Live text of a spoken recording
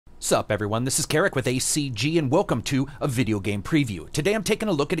Sup everyone, this is Karak with ACG and welcome to a video game preview. Today I'm taking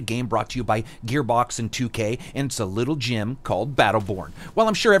a look at a game brought to you by Gearbox and 2K, and it's a little gem called Battleborn. While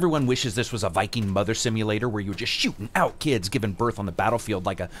I'm sure everyone wishes this was a Viking mother simulator where you're just shooting out kids giving birth on the battlefield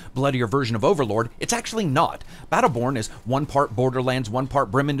like a bloodier version of Overlord, it's actually not. Battleborn is one part Borderlands, one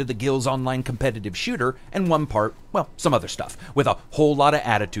part Brim into the Gills online competitive shooter, and one part, well, some other stuff, with a whole lot of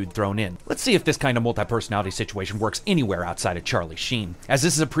attitude thrown in. Let's see if this kind of multi-personality situation works anywhere outside of Charlie Sheen. As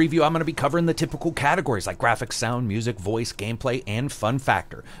this is a preview, I'm going to be covering the typical categories like graphics, sound, music, voice, gameplay, and fun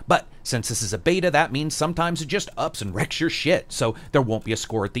factor. But since this is a beta, that means sometimes it just ups and wrecks your shit, so there won't be a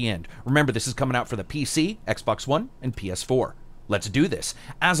score at the end. Remember, this is coming out for the PC, Xbox One, and PS4. Let's do this.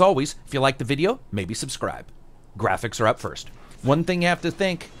 As always, if you like the video, maybe subscribe. Graphics are up first. One thing you have to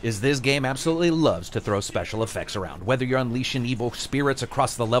think is this game absolutely loves to throw special effects around. Whether you're unleashing evil spirits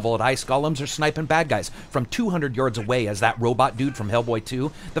across the level at ice golems or sniping bad guys from 200 yards away as that robot dude from Hellboy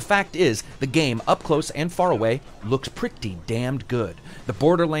 2, the fact is the game, up close and far away, looks pretty damned good. The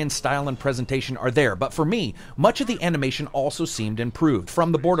Borderlands style and presentation are there, but for me, much of the animation also seemed improved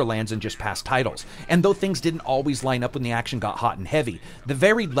from the Borderlands and just past titles. And though things didn't always line up when the action got hot and heavy, the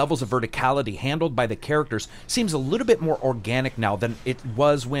varied levels of verticality handled by the characters seems a little bit more organic now than it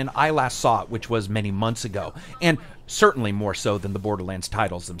was when I last saw it, which was many months ago, and certainly more so than the Borderlands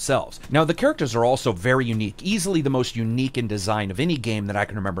titles themselves. Now, the characters are also very unique, easily the most unique in design of any game that I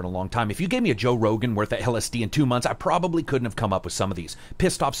can remember in a long time. If you gave me a Joe Rogan worth of LSD in 2 months, I probably couldn't have come up with some of these.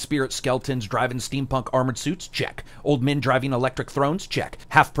 Pissed off spirit skeletons driving steampunk armored suits? Check. Old men driving electric thrones? Check.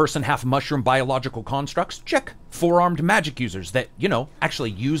 Half person, half mushroom biological constructs? Check. Four-armed magic users that,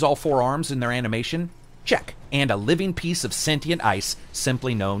 actually use all four arms in their animation? Check. And a living piece of sentient ice,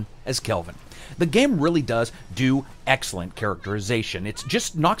 simply known as Kelvin. The game really does do excellent characterization. It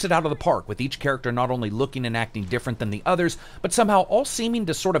just knocks it out of the park, with each character not only looking and acting different than the others, but somehow all seeming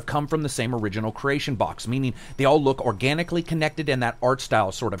to sort of come from the same original creation box, meaning they all look organically connected and that art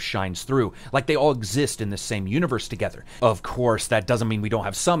style sort of shines through, like they all exist in the same universe together. Of course, that doesn't mean we don't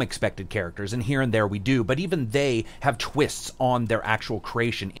have some expected characters, and here and there we do, but even they have twists on their actual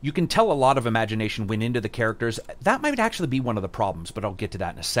creation. You can tell a lot of imagination went into the characters. That might actually be one of the problems, but I'll get to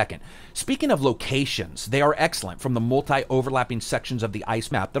that in a second. Speaking of locations, they are excellent, from the multi-overlapping sections of the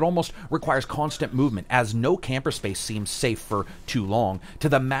ice map that almost requires constant movement, as no camper space seems safe for too long, to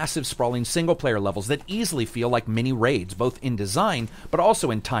the massive sprawling single-player levels that easily feel like mini raids, both in design, but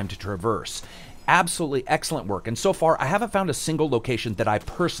also in time to traverse. Absolutely excellent work, and so far I haven't found a single location that I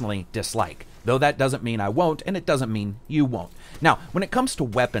personally dislike. Though that doesn't mean I won't, and it doesn't mean you won't. Now, when it comes to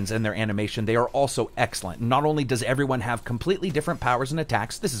weapons and their animation, they are also excellent. Not only does everyone have completely different powers and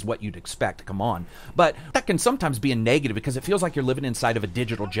attacks, this is what you'd expect, come on, but that can sometimes be a negative because it feels like you're living inside of a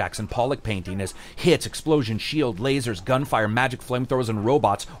digital Jackson Pollock painting, as hits, explosion, shield, lasers, gunfire, magic flamethrowers, and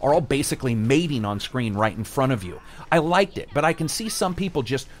robots are all basically mating on screen right in front of you. I liked it, but I can see some people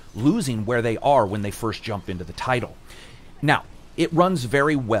just losing where they are when they first jump into the title. Now, it runs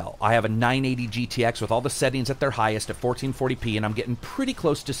very well. I have a 980 GTX with all the settings at their highest at 1440p, and I'm getting pretty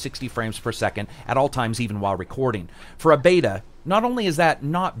close to 60 frames per second at all times, even while recording. For a beta, not only is that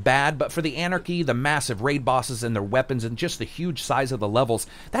not bad, but for the anarchy, the massive raid bosses and their weapons, and just the huge size of the levels,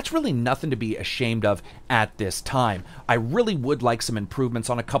 that's really nothing to be ashamed of at this time. I really would like some improvements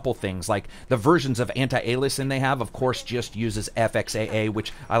on a couple things, like the versions of anti-aliasing they have, of course, just uses FXAA,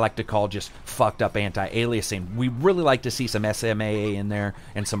 which I like to call just fucked up anti-aliasing. We really like to see some SMAA in there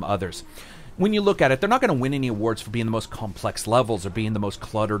and some others. When you look at it, they're not going to win any awards for being the most complex levels or being the most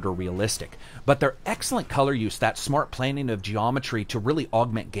cluttered or realistic, but their excellent color use, that smart planning of geometry to really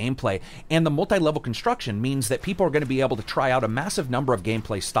augment gameplay, and the multi-level construction means that people are going to be able to try out a massive number of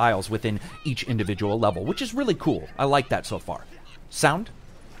gameplay styles within each individual level, which is really cool. I like that so far. Sound,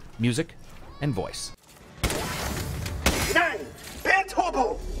 music, and voice.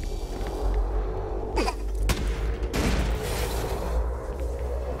 Turbo!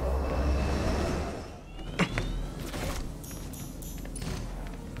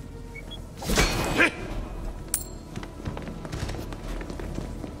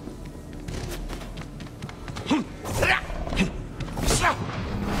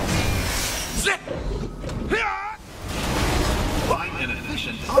 By an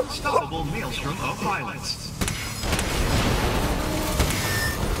efficient, unstoppable maelstrom of violence.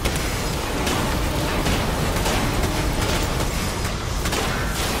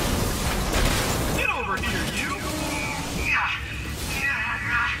 Get over here, you!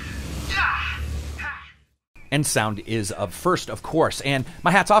 And sound is of first, of course, and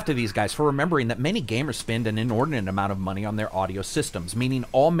my hat's off to these guys for remembering that many gamers spend an inordinate amount of money on their audio systems, meaning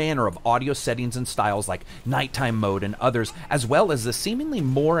all manner of audio settings and styles like nighttime mode and others, as well as the seemingly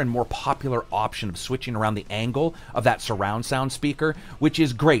more and more popular option of switching around the angle of that surround sound speaker, which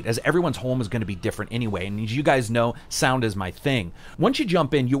is great, as everyone's home is going to be different anyway, and as you guys know, sound is my thing. Once you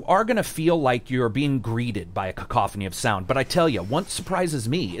jump in, you are going to feel like you're being greeted by a cacophony of sound, but I tell you, what surprises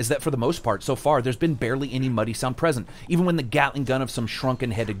me is that for the most part, so far, there's been barely any muddy sound present, even when the Gatling gun of some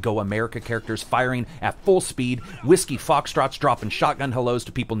shrunken-headed Go America characters firing at full speed, Whiskey Foxtrots dropping shotgun hellos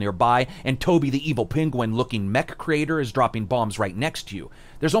to people nearby, and Toby the evil penguin-looking mech creator is dropping bombs right next to you.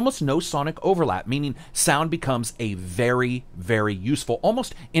 There's almost no sonic overlap, meaning sound becomes a very, very useful,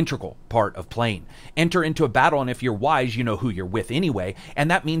 almost integral part of playing. Enter into a battle, and if you're wise, you know who you're with anyway,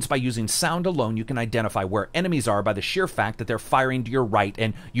 and that means by using sound alone, you can identify where enemies are by the sheer fact that they're firing to your right,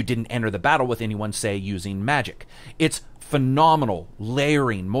 and you didn't enter the battle with anyone, say, using magic. It's phenomenal,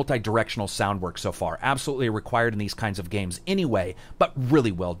 layering, multi-directional sound work so far, absolutely required in these kinds of games anyway, but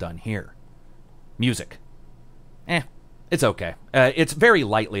really well done here. Music. It's okay. It's very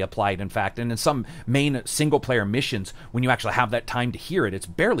lightly applied, in fact, and in some main single-player missions, when you actually have that time to hear it, it's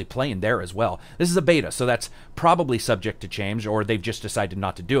barely playing there as well. This is a beta, so that's probably subject to change, or they've just decided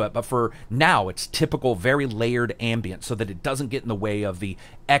not to do it, but for now, it's typical, very layered ambient, so that it doesn't get in the way of the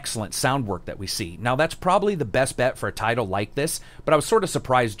excellent sound work that we see. Now, that's probably the best bet for a title like this, but I was sort of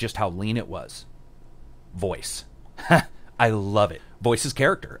surprised just how lean it was. Voice. I love it. Voice is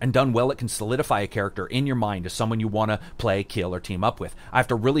character, and done well, it can solidify a character in your mind as someone you want to play, kill, or team up with. I have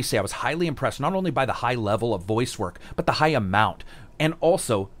to really say I was highly impressed not only by the high level of voice work, but the high amount, and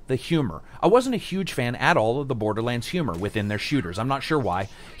also the humor. I wasn't a huge fan at all of the Borderlands humor within their shooters. I'm not sure why.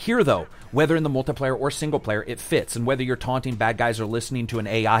 Here, though, whether in the multiplayer or single player, it fits, and whether you're taunting bad guys or listening to an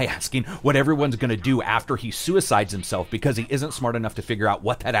AI asking what everyone's going to do after he suicides himself because he isn't smart enough to figure out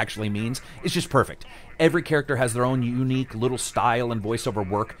what that actually means, is just perfect. Every character has their own unique little style and voiceover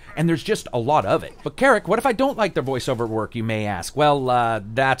work, and there's just a lot of it. But Karak, what if I don't like their voiceover work, you may ask? Well,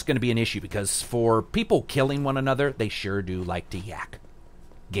 that's going to be an issue, because for people killing one another, they sure do like to yak.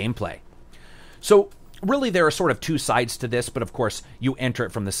 Gameplay. So, really, there are sort of two sides to this, but of course, you enter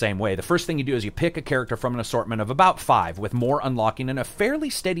it from the same way. The first thing you do is you pick a character from an assortment of about 5, with more unlocking in a fairly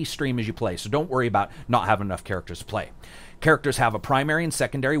steady stream as you play, so don't worry about not having enough characters to play. Characters have a primary and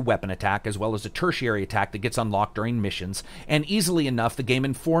secondary weapon attack, as well as a tertiary attack that gets unlocked during missions, and easily enough, the game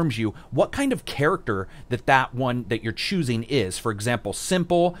informs you what kind of character that one that you're choosing is. For example,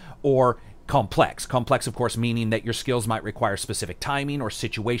 simple or complex. Complex, of course, meaning that your skills might require specific timing or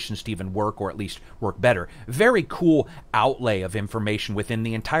situations to even work, or at least work better. Very cool outlay of information within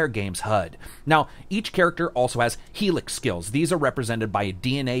the entire game's HUD. Now, each character also has helix skills. These are represented by a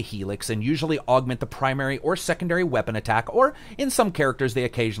DNA helix and usually augment the primary or secondary weapon attack, or in some characters, they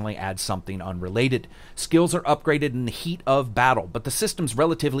occasionally add something unrelated. Skills are upgraded in the heat of battle, but the system's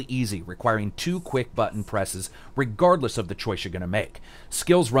relatively easy, requiring 2 quick button presses, regardless of the choice you're going to make.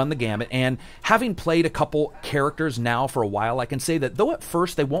 Skills run the gamut, and having played a couple characters now for a while, I can say that though at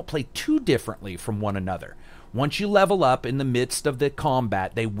first they won't play too differently from one another, once you level up in the midst of the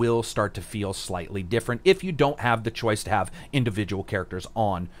combat, they will start to feel slightly different if you don't have the choice to have individual characters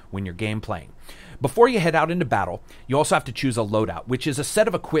on when you're game playing. Before you head out into battle, you also have to choose a loadout, which is a set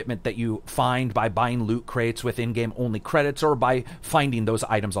of equipment that you find by buying loot crates with in-game only credits or by finding those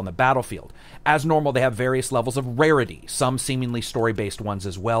items on the battlefield. As normal, they have various levels of rarity, some seemingly story-based ones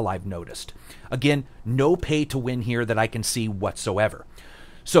as well, I've noticed. Again, no pay to win here that I can see whatsoever.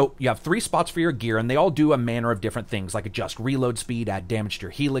 So you have 3 spots for your gear, and they all do a manner of different things, like adjust reload speed, add damage to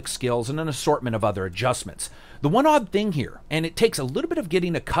your helix skills, and an assortment of other adjustments. The one odd thing here, and it takes a little bit of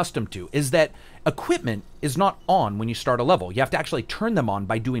getting accustomed to, is that equipment is not on when you start a level. You have to actually turn them on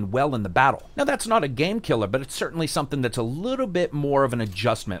by doing well in the battle. Now, that's not a game killer, but it's certainly something that's a little bit more of an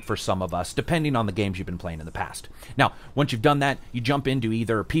adjustment for some of us, depending on the games you've been playing in the past. Now, once you've done that, you jump into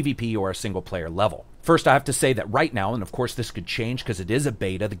either PvP or a single-player level. First, I have to say that right now, and of course this could change because it is a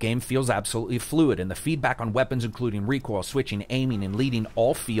beta, the game feels absolutely fluid, and the feedback on weapons, including recoil, switching, aiming, and leading,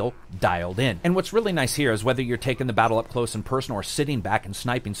 all feel dialed in. And what's really nice here is whether you're taking the battle up close and personal or sitting back and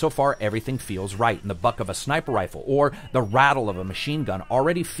sniping, so far everything feels right. And the buck of a sniper rifle or the rattle of a machine gun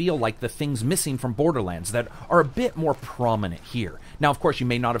already feel like the things missing from Borderlands that are a bit more prominent here. Now, of course, you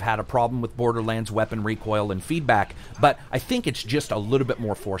may not have had a problem with Borderlands weapon recoil and feedback, but I think it's just a little bit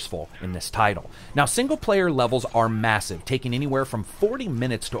more forceful in this title. Now, single-player levels are massive, taking anywhere from 40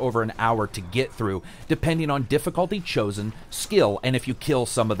 minutes to over an hour to get through, depending on difficulty chosen, skill, and if you kill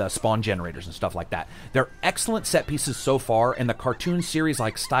some of the spawn generators and stuff like that. They're excellent set pieces so far, and the cartoon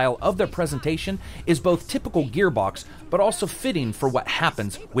series-like style of their presentation is both typical Gearbox, but also fitting for what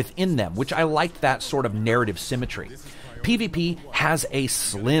happens within them, which I like that sort of narrative symmetry. PvP has a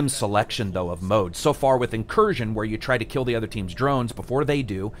slim selection, though, of modes. So far with Incursion, where you try to kill the other team's drones before they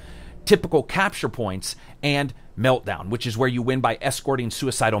do, typical capture points, and Meltdown, which is where you win by escorting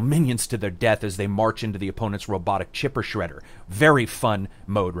suicidal minions to their death as they march into the opponent's robotic chipper shredder. Very fun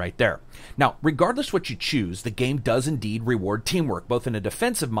mode right there. Now, regardless what you choose, the game does indeed reward teamwork, both in a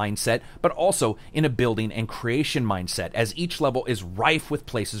defensive mindset, but also in a building and creation mindset, as each level is rife with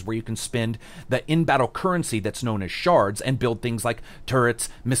places where you can spend the in-battle currency that's known as shards and build things like turrets,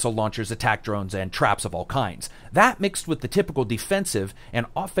 missile launchers, attack drones, and traps of all kinds. That, mixed with the typical defensive and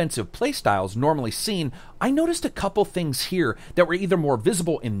offensive playstyles normally seen, I noticed a couple things here that were either more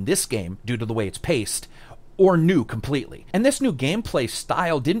visible in this game due to the way it's paced, or new completely. And this new gameplay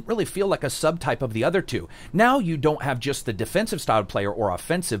style didn't really feel like a subtype of the other two. Now you don't have just the defensive style player or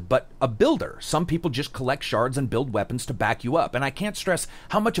offensive, but a builder. Some people just collect shards and build weapons to back you up. And I can't stress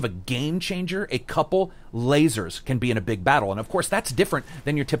how much of a game changer a couple lasers can be in a big battle. And of course, that's different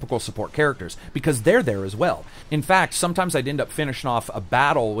than your typical support characters, because they're there as well. In fact, sometimes I'd end up finishing off a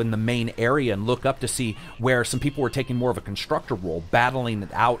battle in the main area and look up to see where some people were taking more of a constructor role, battling it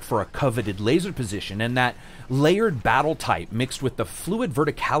out for a coveted laser position, and that layered battle type mixed with the fluid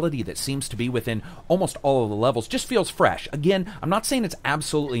verticality that seems to be within almost all of the levels just feels fresh. Again, I'm not saying it's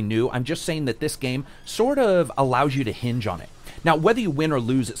absolutely new, I'm just saying that this game sort of allows you to hinge on it. Now, whether you win or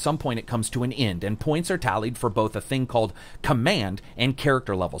lose, at some point it comes to an end, and points are tallied for both a thing called command and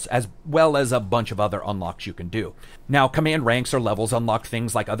character levels, as well as a bunch of other unlocks you can do. Now, command ranks or levels unlock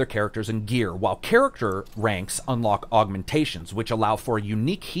things like other characters and gear, while character ranks unlock augmentations, which allow for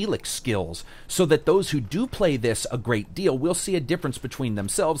unique helix skills, so that those who do play this a great deal will see a difference between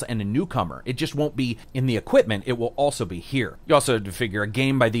themselves and a newcomer. It just won't be in the equipment, it will also be here. You also have to figure a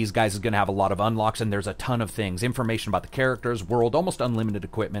game by these guys is going to have a lot of unlocks, and there's a ton of things, information about the characters, world, almost unlimited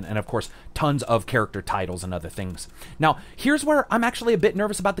equipment, and of course tons of character titles and other things. Now, here's where I'm actually a bit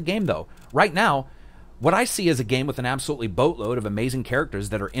nervous about the game, though. Right now, what I see is a game with an absolutely boatload of amazing characters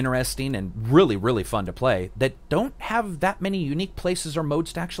that are interesting and really, really fun to play that don't have that many unique places or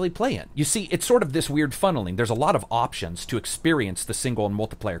modes to actually play in. You see, it's sort of this weird funneling. There's a lot of options to experience the single and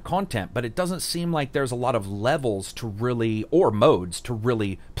multiplayer content, but it doesn't seem like there's a lot of levels to really, or modes to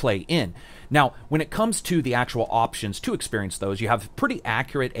really play in. Now, when it comes to the actual options to experience those, you have pretty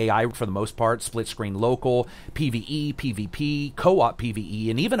accurate AI for the most part, split screen local, PvE, PvP, co-op PvE,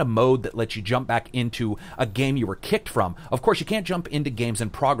 and even a mode that lets you jump back into a game you were kicked from. Of course, you can't jump into games in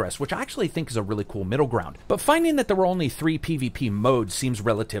progress, which I actually think is a really cool middle ground. But finding that there were only 3 PvP modes seems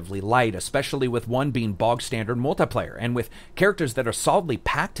relatively light, especially with one being bog standard multiplayer. And with characters that are solidly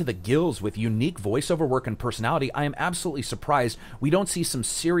packed to the gills with unique voiceover work and personality, I am absolutely surprised we don't see some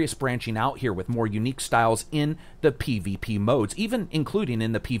serious branching out here with more unique styles in the PvP modes, even including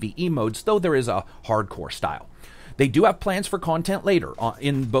in the PvE modes, though there is a hardcore style. They do have plans for content later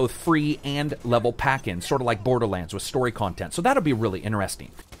in both free and level pack-ins, sort of like Borderlands with story content, so that'll be really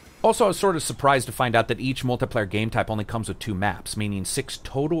interesting. Also, I was sort of surprised to find out that each multiplayer game type only comes with 2 maps, meaning 6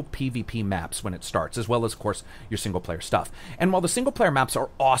 total PvP maps when it starts, as well as, of course, your single-player stuff. And while the single-player maps are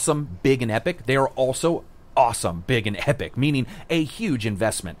awesome, big, and epic, they are also awesome, big, and epic, meaning a huge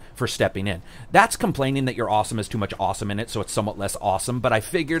investment for stepping in. That's complaining that your awesome has too much awesome in it, so it's somewhat less awesome, but I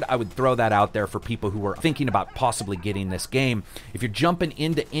figured I would throw that out there for people who are thinking about possibly getting this game. If you're jumping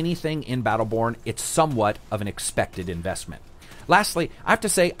into anything in Battleborn, it's somewhat of an expected investment. Lastly, I have to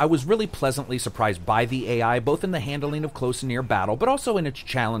say I was really pleasantly surprised by the AI, both in the handling of close and near battle, but also in its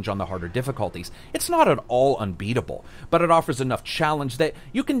challenge on the harder difficulties. It's not at all unbeatable, but it offers enough challenge that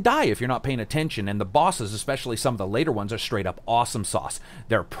you can die if you're not paying attention, and the bosses, especially some of the later ones, are straight up awesome sauce.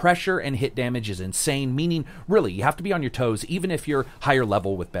 Their pressure and hit damage is insane, meaning really you have to be on your toes even if you're higher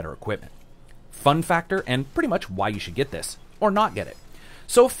level with better equipment. Fun factor, and pretty much why you should get this, or not get it.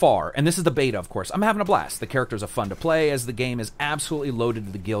 So far, and this is the beta of course, I'm having a blast. The characters are fun to play as the game is absolutely loaded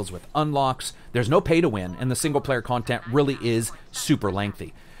to the gills with unlocks. There's no pay to win, and the single player content really is super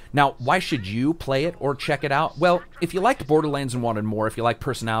lengthy. Now, why should you play it or check it out? Well, if you liked Borderlands and wanted more, if you like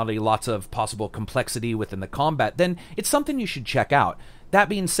personality, lots of possible complexity within the combat, then it's something you should check out. That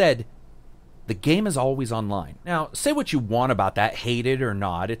being said, the game is always online. Now, say what you want about that, hate it or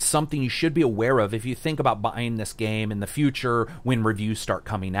not. It's something you should be aware of if you think about buying this game in the future when reviews start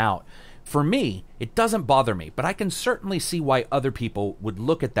coming out. For me, it doesn't bother me, but I can certainly see why other people would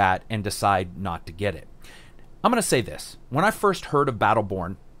look at that and decide not to get it. I'm going to say this. When I first heard of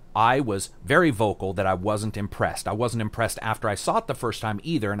Battleborn, I was very vocal that I wasn't impressed. I wasn't impressed after I saw it the first time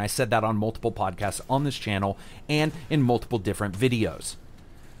either, and I said that on multiple podcasts on this channel and in multiple different videos.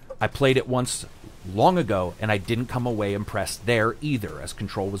 I played it once long ago, and I didn't come away impressed there either, as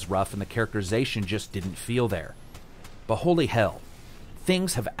control was rough and the characterization just didn't feel there. But holy hell,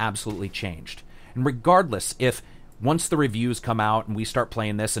 things have absolutely changed. And regardless if once the reviews come out and we start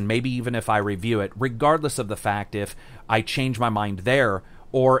playing this, and maybe even if I review it, regardless of the fact if I change my mind there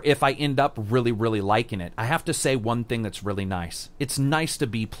or if I end up really, really liking it, I have to say one thing that's really nice. It's nice to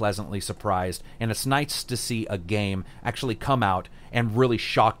be pleasantly surprised, and it's nice to see a game actually come out and really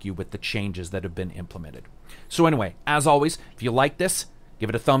shock you with the changes that have been implemented. So anyway, as always, if you like this, give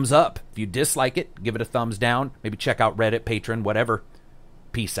it a thumbs up. If you dislike it, give it a thumbs down. Maybe check out Reddit, Patreon, whatever.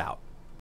 Peace out.